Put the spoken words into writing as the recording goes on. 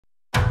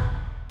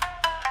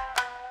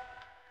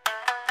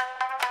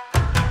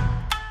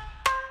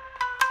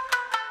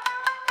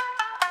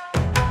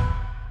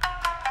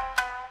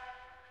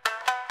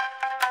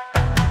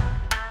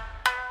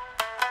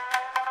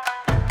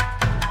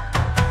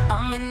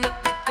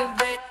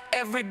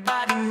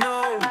everybody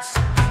knows.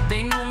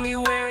 They know me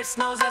where it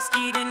snows, I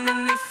skied in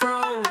and they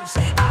froze.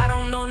 I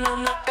don't know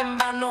nothing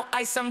about no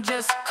ice, I'm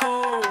just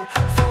cold.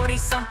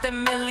 40-something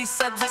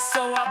millisubs, that's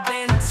so I've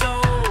been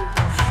told.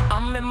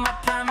 I'm in my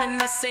prime and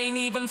this ain't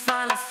even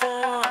final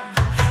form.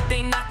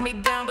 They knock me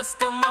down, but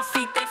still my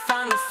feet, they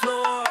find the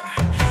floor.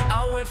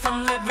 I went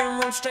from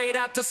living room straight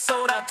out to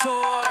sold out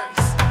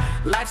tours.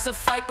 Life's a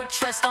fight, but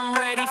trust I'm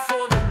ready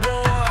for the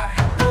war.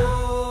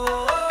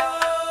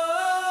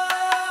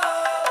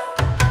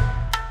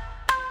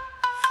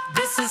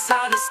 This is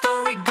how the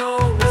story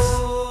goes.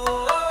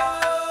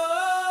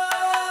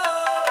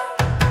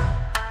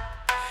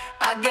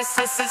 I guess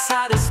this is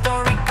how the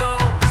story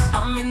goes.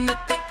 I'm in the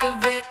thick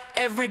of it,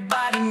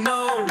 everybody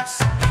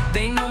knows.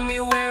 They know me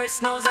where it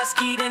snows, I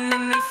skied in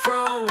and they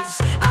froze.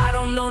 I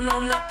don't know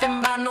nothing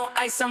about no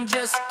ice, I'm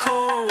just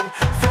cold.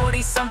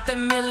 40-something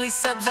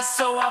millisubs, that's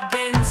so I've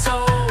been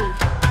told.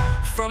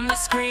 From the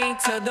screen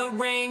to the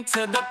ring,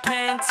 to the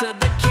pen, to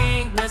the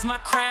king. Where's my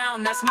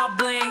crown? That's my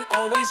bling.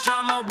 Always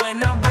drama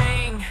when I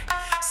ring.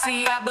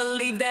 See, I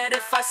believe that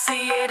if I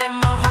see it in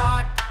my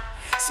heart,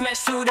 smash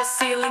through the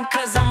ceiling,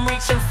 cause I'm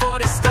reaching for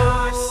the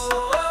stars.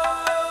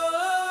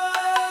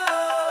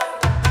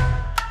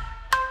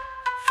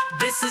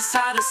 This is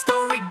how the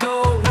story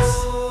goes.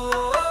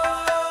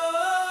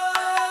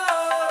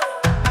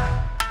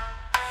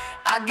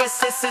 I guess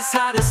this is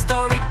how the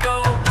story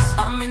goes.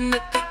 I'm in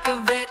the thick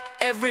of it,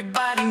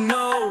 everybody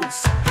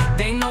knows.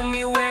 They know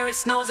me where it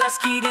snows, I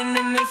skied in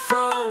and they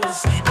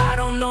froze. I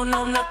don't know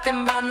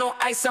nothing about no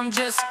ice, I'm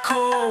just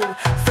cold.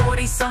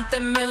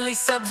 40-something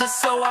millisubs,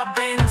 that's so I've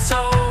been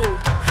told.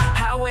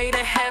 Highway to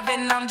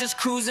heaven, I'm just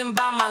cruising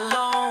by my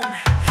lone.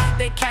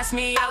 They cast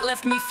me out,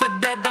 left me for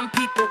dead, them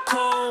people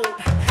cold.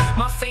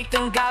 My faith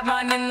in God,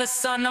 mine in the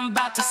sun, I'm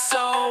about to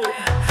sow.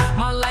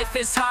 My life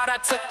is hard, I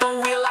took the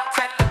wheel, I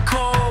cracked the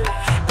code.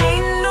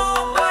 Ain't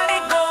nobody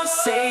gonna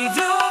save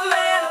you,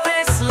 man,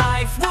 this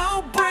life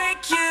will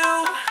break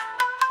you.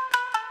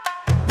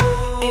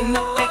 In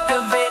the thick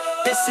of it,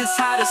 this is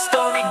how the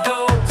story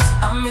goes.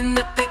 I'm in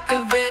the thick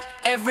of it,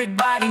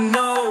 everybody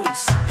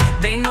knows.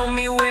 They know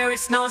me where it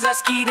snows, I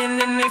skied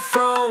in and they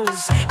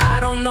froze. I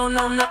don't know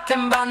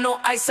nothing about no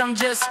ice, I'm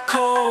just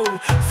cold.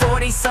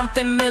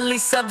 40-something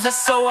millisubs, that's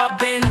so I've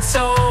been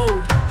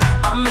told.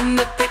 I'm in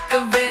the thick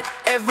of it,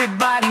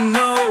 everybody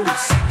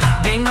knows.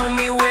 They know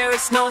me where it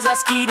snows, I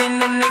skied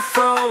in and they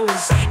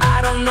froze.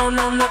 I don't know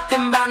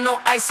nothing about no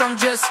ice, I'm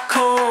just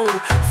cold.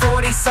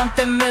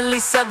 40-something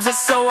millisubs,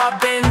 that's so I've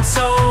been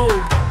told.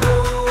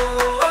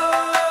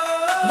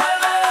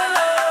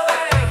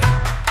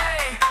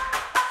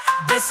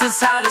 This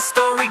is how the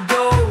story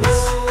goes.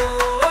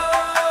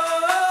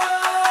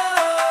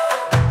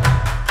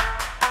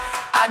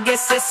 I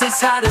guess this is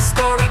how the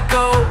story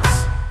goes.